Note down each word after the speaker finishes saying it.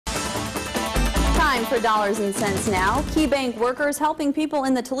Time for Dollars and Cents now. KeyBank workers helping people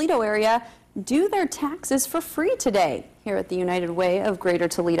in the Toledo area do their taxes for free today here at the United Way of Greater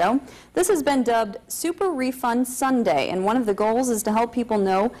Toledo. This has been dubbed Super Refund Sunday, and one of the goals is to help people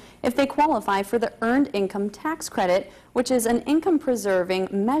know if they qualify for the Earned Income Tax Credit, which is an income-preserving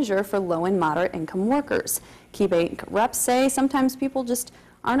measure for low and moderate income workers. KeyBank reps say sometimes people just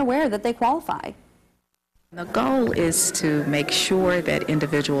aren't aware that they qualify. The goal is to make sure that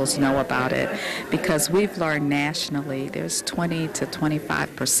individuals know about it, because we've learned nationally there's 20 to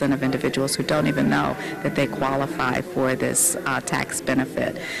 25% of individuals who don't even know that they qualify for this tax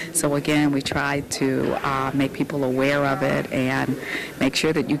benefit. So again, we try to make people aware of it and make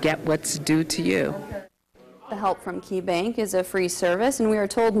sure that you get what's due to you. The help from KeyBank is a free service, and we are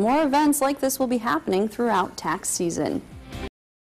told more events like this will be happening throughout tax season.